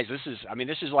 realize this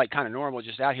is like kind of normal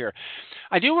just out here.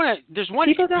 I do want to. There's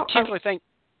one particular thing.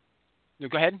 No,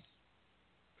 go ahead.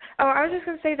 Oh, I was just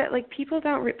going to say that, like, people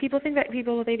think that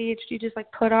people with ADHD just, like,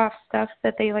 put off stuff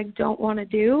that they, like, don't want to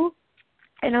do.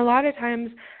 And a lot of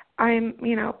times I'm,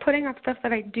 putting off stuff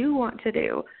that I do want to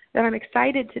do, that I'm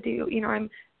excited to do. I'm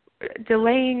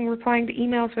delaying replying to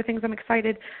emails for things I'm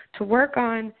excited to work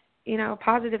on,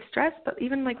 positive stress. But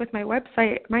even, like, with my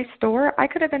website, my store, I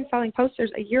could have been selling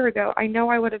posters a year ago. I know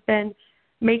I would have been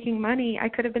making money. I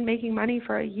could have been making money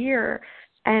for a year.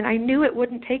 And I knew it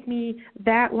wouldn't take me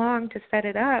that long to set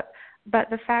it up, but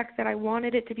the fact that I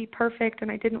wanted it to be perfect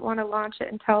and I didn't want to launch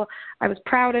it until I was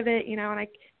proud of it, and I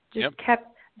just kept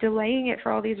delaying it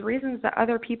for all these reasons that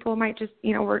other people might just,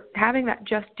 were having that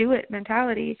just do it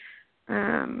mentality.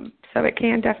 So it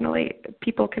can definitely,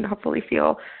 people can hopefully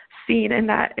feel seen in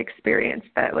that experience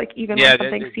that even when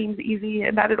something seems easy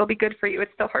and that it'll be good for you,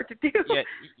 it's still hard to do.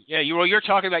 You're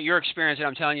talking about your experience, and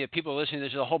I'm telling you, people listening,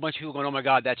 there's a whole bunch of people going, oh my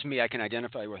God, that's me, I can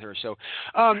identify with her. So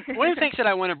one of the things that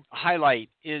I want to highlight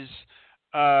is,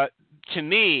 to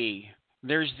me,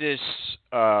 there's this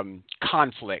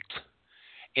conflict.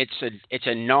 It's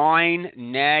a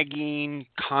nagging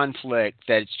conflict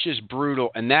that's just brutal,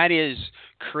 and that is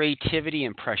creativity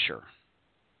and pressure.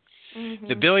 Mm-hmm.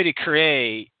 The ability to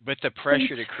create, but the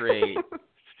pressure to create.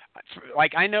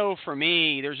 I know for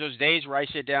me, there's those days where I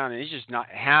sit down and it's just not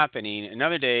happening, and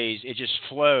other days it just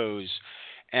flows.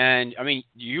 And I mean,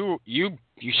 you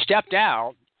stepped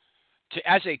out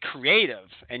as a creative,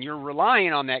 and you're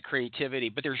relying on that creativity,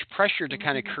 but there's pressure to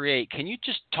kind of create. Can you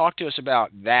just talk to us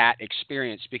about that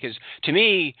experience? Because to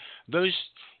me,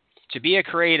 to be a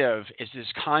creative is this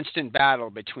constant battle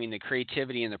between the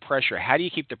creativity and the pressure. How do you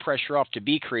keep the pressure off to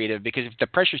be creative? Because if the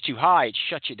pressure's too high, it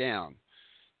shuts you down.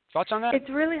 Thoughts on that? It's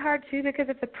really hard, too, because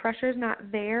if the pressure's not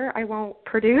there, I won't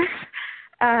produce.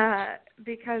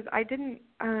 Because I didn't,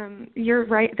 you're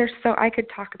right, I could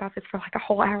talk about this for a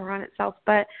whole hour on itself,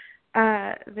 but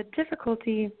the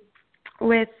difficulty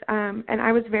with, and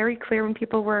I was very clear when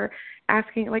people were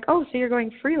asking, oh, so you're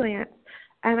going freelance.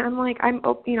 And I'm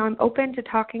I'm open to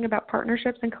talking about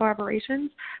partnerships and collaborations,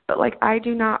 but I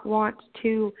do not want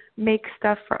to make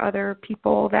stuff for other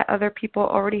people that other people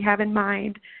already have in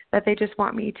mind that they just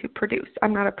want me to produce.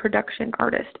 I'm not a production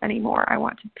artist anymore. I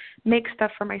want to make stuff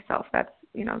for myself. That's,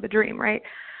 the dream, right?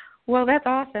 Well, that's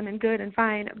awesome and good and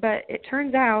fine, but it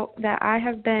turns out that I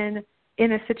have been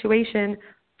in a situation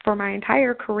for my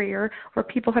entire career where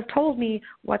people have told me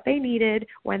what they needed,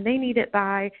 when they need it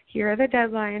by, here are the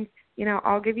deadlines,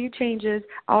 I'll give you changes,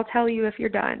 I'll tell you if you're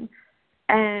done.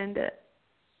 And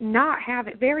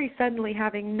very suddenly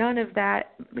having none of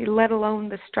that, let alone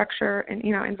the structure and,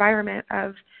 environment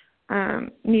of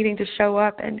needing to show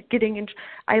up and getting in.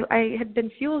 I had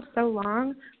been fueled so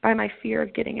long by my fear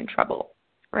of getting in trouble,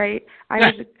 right?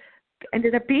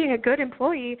 Ended up being a good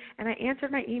employee, and I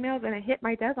answered my emails and I hit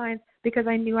my deadlines because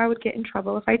I knew I would get in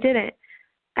trouble if I didn't.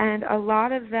 And a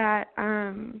lot of that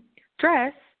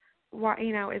stress,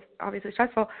 is obviously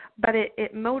stressful, but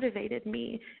it motivated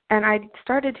me. And I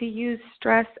started to use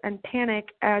stress and panic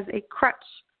as a crutch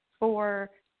for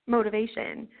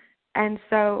motivation. And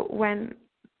so when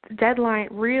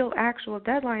real actual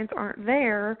deadlines aren't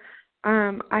there,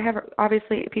 I have,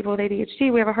 obviously, people with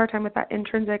ADHD, we have a hard time with that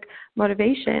intrinsic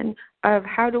motivation of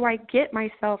how do I get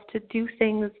myself to do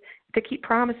things, to keep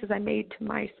promises I made to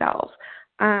myself.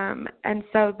 And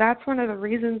so that's one of the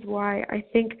reasons why I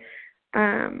think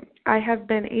I have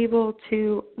been able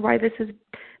to, why this has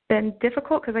been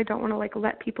difficult, because I don't want to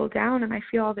let people down, and I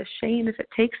feel all this shame if it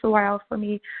takes a while for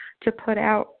me to put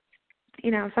out.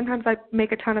 Sometimes I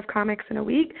make a ton of comics in a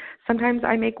week. Sometimes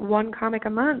I make one comic a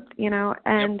month,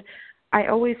 and I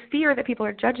always fear that people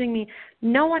are judging me.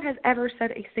 No one has ever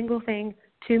said a single thing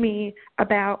to me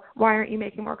about why aren't you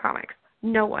making more comics.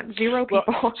 No one, zero people.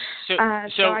 Well,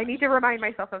 so I need to remind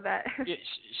myself of that.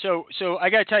 So I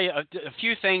got to tell you a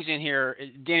few things in here.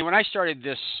 Danny, when I started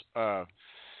this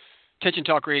Attention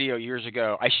Talk Radio years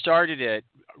ago, I started it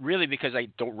really because I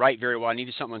don't write very well. I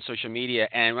needed something on social media.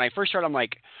 And when I first started, I'm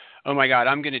like, oh my God,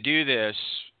 I'm going to do this,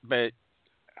 but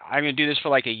I'm going to do this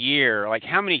for a year.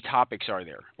 How many topics are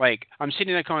there? I'm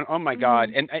sitting there going, oh my God.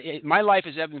 And my life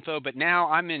is ebb and flow, but now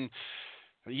I'm in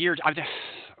years,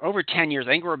 over 10 years.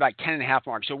 I think we're about 10 and a half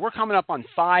mark. So we're coming up on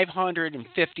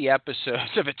 550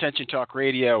 episodes of Attention Talk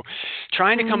Radio,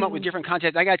 trying to come up with different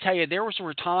content. I got to tell you, there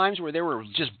were times where there were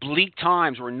just bleak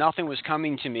times where nothing was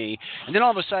coming to me. And then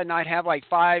all of a sudden I'd have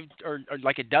 5 or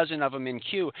a dozen of them in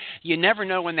queue. You never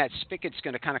know when that spigot's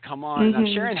going to kind of come on. And I'm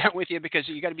sharing that with you because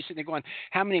you got to be sitting there going,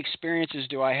 how many experiences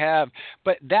do I have?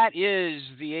 But that is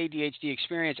the ADHD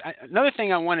experience. Another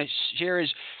thing I want to share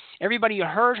is, everybody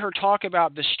heard her talk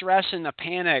about the stress and the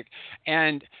panic,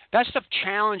 and that's the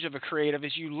challenge of a creative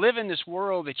is you live in this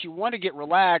world that you want to get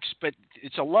relaxed, but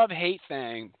it's a love-hate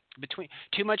thing between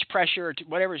too much pressure or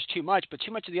whatever is too much, but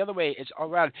too much of the other way, it's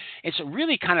around. It's a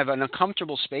really kind of an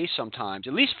uncomfortable space sometimes,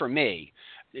 at least for me.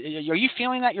 Are you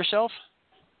feeling that yourself?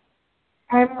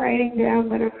 I'm writing down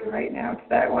literally right now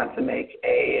because I want to make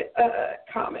a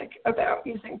comic about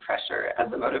using pressure as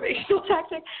a motivational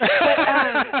tactic.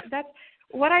 But that's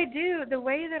what I do. The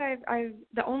way that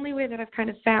the only way that I've kind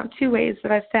of found, two ways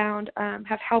that I've found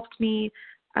have helped me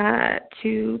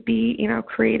to be,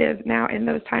 creative now in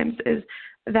those times is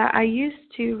that I used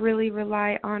to really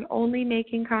rely on only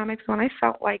making comics when I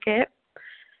felt like it,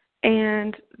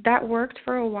 and that worked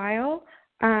for a while.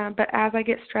 But as I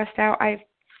get stressed out, I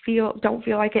don't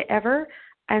feel like it ever,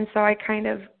 and so I kind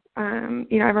of,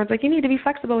 everyone's like, you need to be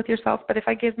flexible with yourself. But if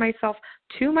I give myself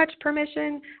too much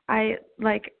permission, I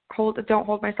don't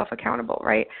hold myself accountable,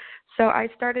 right? So I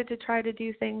started to try to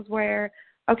do things where,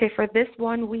 okay, for this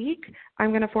 1 week, I'm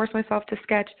going to force myself to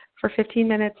sketch for 15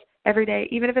 minutes every day,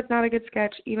 even if it's not a good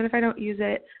sketch, even if I don't use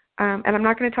it. And I'm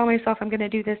not going to tell myself I'm going to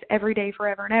do this every day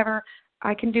forever and ever.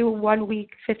 I can do 1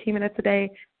 week, 15 minutes a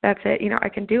day. That's it. I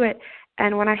can do it.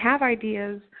 And when I have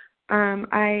ideas,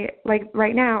 I like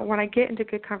right now, when I get into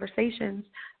good conversations,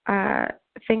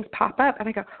 things pop up and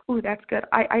I go, ooh, that's good.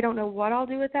 I don't know what I'll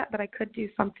do with that, but I could do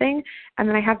something. And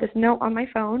then I have this note on my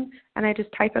phone and I just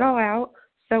type it all out.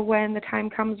 So when the time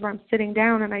comes where I'm sitting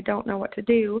down and I don't know what to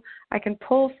do, I can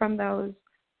pull from those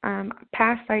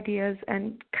past ideas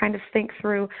and kind of think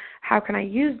through, how can I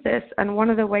use this? And one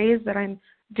of the ways that I'm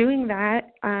doing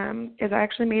that is I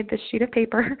actually made this sheet of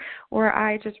paper where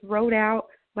I just wrote out,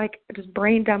 just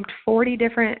brain dumped 40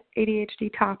 different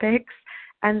ADHD topics,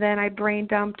 and then I brain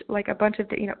dumped a bunch of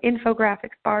infographics,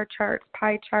 bar charts,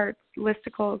 pie charts,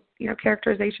 listicles,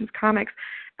 characterizations, comics,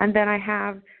 and then I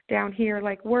have down here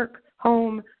work,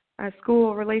 home,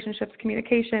 school, relationships,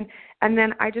 communication, and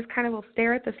then I just kind of will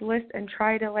stare at this list and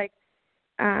try to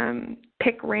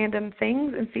pick random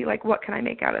things and see what can I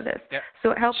make out of this. Yep.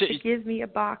 So it helps to give me a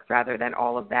box rather than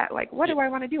all of that. What do I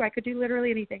want to do? I could do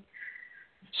literally anything.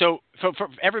 So for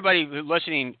everybody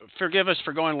listening, forgive us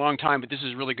for going a long time, but this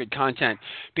is really good content,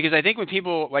 because I think when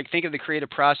people think of the creative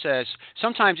process,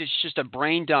 sometimes it's just a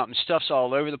brain dump and stuff's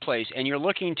all over the place, and you're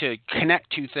looking to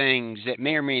connect to things that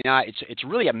may or may not. It's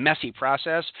really a messy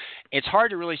process. It's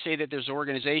hard to really say that there's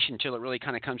organization until it really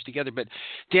kind of comes together. But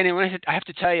Danny, I have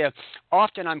to tell you,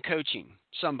 often I'm coaching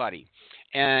somebody.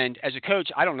 And as a coach,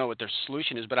 I don't know what their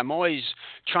solution is, but I'm always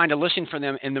trying to listen for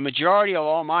them. And the majority of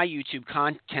all my YouTube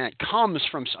content comes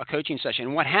from a coaching session.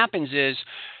 And what happens is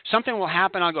something will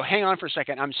happen. I'll go, hang on for a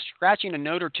second. I'm scratching a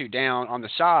note or two down on the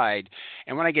side.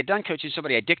 And when I get done coaching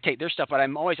somebody, I dictate their stuff. But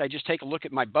I just take a look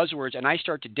at my buzzwords and I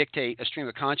start to dictate a stream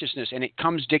of consciousness. And it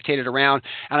comes dictated around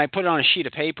and I put it on a sheet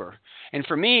of paper. And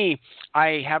for me,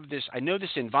 I know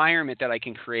this environment that I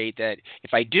can create that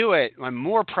if I do it, I'm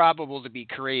more probable to be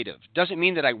creative. Doesn't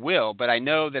mean that I will, but I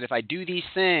know that if I do these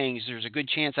things, there's a good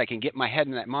chance I can get my head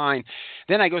in that mind.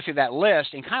 Then I go through that list,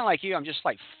 and kind of like you, I'm just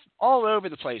all over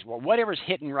the place. Well, whatever's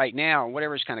hitting right now,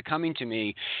 whatever's kind of coming to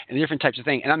me, and different types of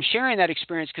things. And I'm sharing that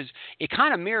experience because it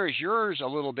kind of mirrors yours a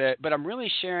little bit, but I'm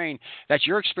really sharing that's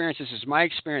your experience. This is my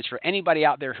experience for anybody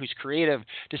out there who's creative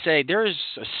to say there's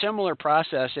a similar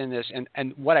process in this.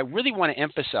 And what I really want to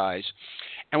emphasize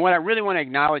and what I really want to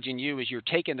acknowledge in you is you're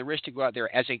taking the risk to go out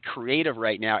there as a creative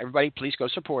right now. Everybody, please go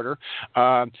support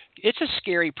her. It's a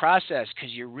scary process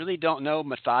because you really don't know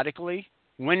methodically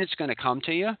when it's going to come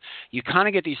to you. You kind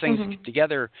of get these things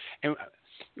together, and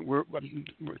we're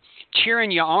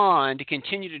cheering you on to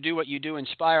continue to do what you do,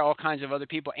 inspire all kinds of other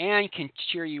people, and can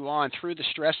cheer you on through the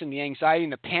stress and the anxiety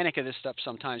and the panic of this stuff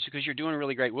sometimes because you're doing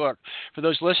really great work. For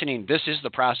those listening, this is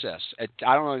the process.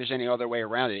 I don't know if there's any other way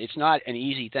around it. It's not an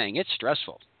easy thing. It's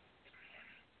stressful.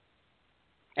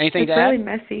 Anything to add? It's really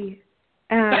messy.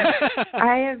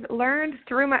 I have learned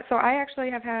through so I actually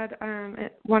have had a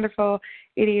wonderful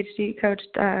ADHD coach,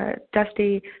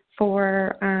 Dusty,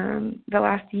 for the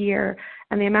last year,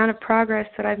 and the amount of progress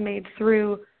that I've made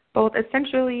through both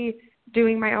essentially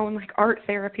doing my own art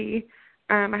therapy.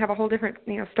 I have a whole different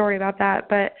story about that,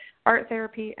 but art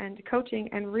therapy and coaching,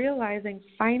 and realizing,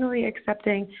 finally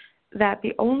accepting that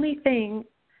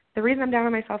the reason I'm down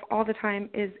on myself all the time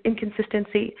is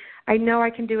inconsistency. I know I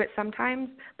can do it sometimes,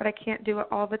 but I can't do it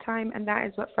all the time, and that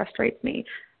is what frustrates me.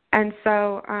 And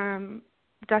so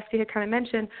Dusty had kind of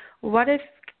mentioned, what if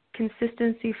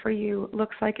consistency for you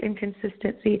looks like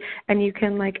inconsistency, and you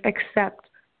can accept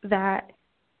that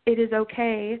it is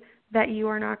okay that you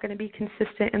are not going to be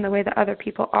consistent in the way that other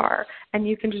people are, and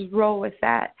you can just roll with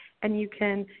that, and you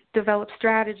can develop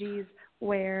strategies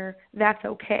where that's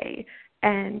okay,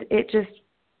 and it just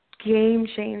game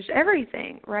changed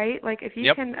everything, right? If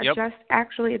you can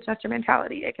actually adjust your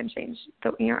mentality, it can change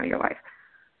your life.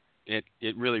 It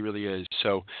really, really is.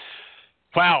 So,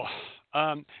 wow.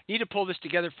 Need to pull this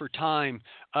together for time.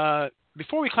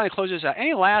 Before we kind of close this out,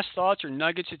 any last thoughts or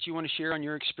nuggets that you want to share on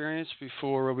your experience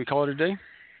before we call it a day?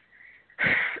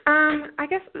 I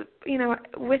guess,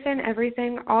 within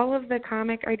everything, all of the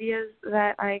comic ideas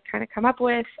that I kind of come up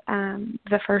with,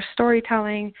 the first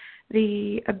storytelling,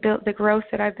 the growth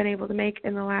that I've been able to make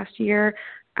in the last year,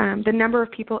 the number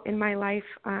of people in my life,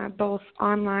 both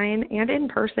online and in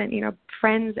person,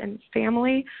 friends and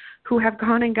family who have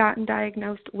gone and gotten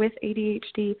diagnosed with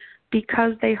ADHD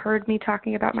because they heard me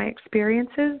talking about my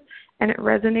experiences and it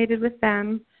resonated with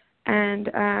them, and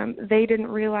they didn't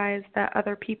realize that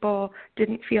other people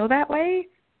didn't feel that way.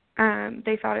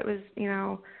 They thought it was,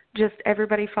 just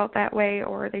everybody felt that way,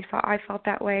 or they thought I felt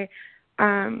that way.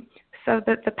 So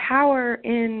that the power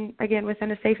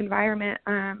within a safe environment,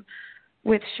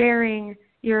 with sharing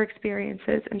your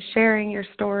experiences and sharing your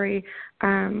story,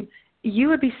 you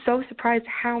would be so surprised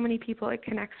how many people it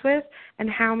connects with and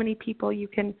how many people you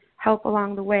can help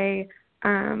along the way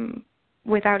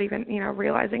without even,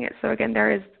 realizing it. So again,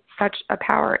 there is such a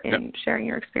power in sharing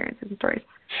your experiences and stories.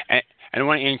 And I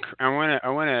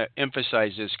want to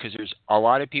emphasize this, because there's a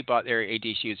lot of people out there at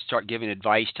ADHD who start giving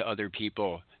advice to other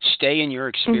people. Stay in your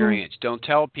experience. Mm-hmm. Don't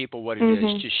tell people what it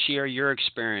is. Just share your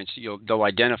experience. They'll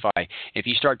identify. If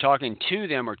you start talking to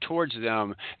them or towards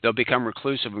them, they'll become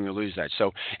reclusive, and you'll lose that.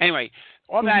 So anyway,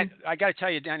 all that, I got to tell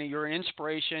you, Danny, you're an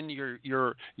inspiration.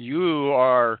 You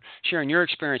are sharing your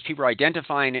experience. People are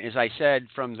identifying it, as I said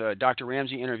from the Dr.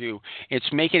 Ramsey interview. It's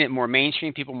making it more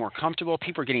mainstream, people more comfortable.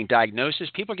 People are getting diagnosis.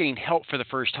 People are getting help for the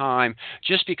first time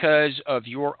just because of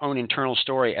your own internal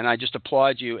story. And I just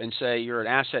applaud you and say you're an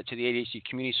asset to the ADHD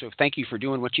community. So thank you for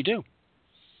doing what you do.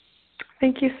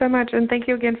 Thank you so much, and thank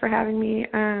you again for having me.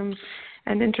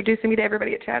 And introducing me to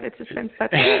everybody at Chat. It's just been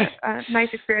such a nice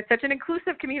experience, such an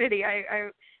inclusive community.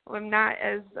 I am not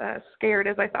as scared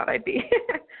as I thought I'd be.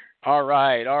 All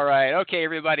right. Okay,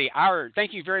 everybody.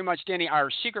 Thank you very much, Danny. Our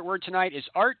secret word tonight is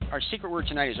art.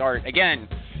 Again,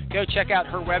 go check out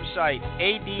her website,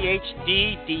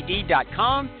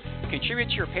 adhdd.com. Contribute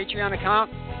to your Patreon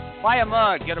account. Buy a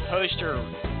mug. Get a poster.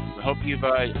 We hope you've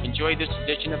enjoyed this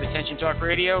edition of Attention Talk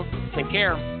Radio. Take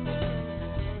care.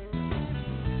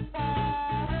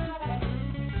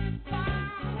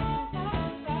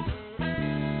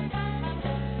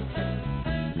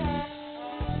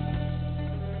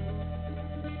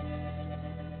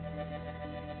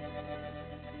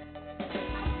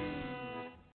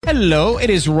 Hello, it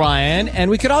is Ryan, and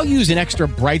we could all use an extra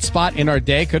bright spot in our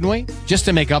day, couldn't we? Just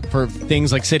to make up for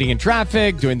things like sitting in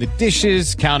traffic, doing the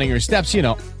dishes, counting your steps,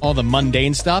 all the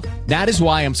mundane stuff. That is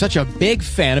why I'm such a big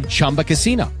fan of Chumba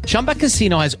Casino. Chumba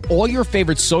Casino has all your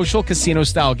favorite social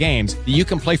casino-style games that you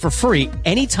can play for free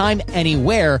anytime,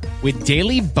 anywhere with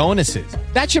daily bonuses.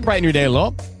 That should brighten your day a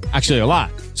little. Actually, a lot.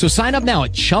 So sign up now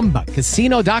at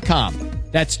ChumbaCasino.com.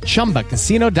 That's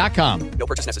ChumbaCasino.com. No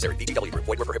purchase necessary. VGW Group.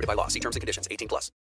 Void where prohibited by law. See terms and conditions. 18+.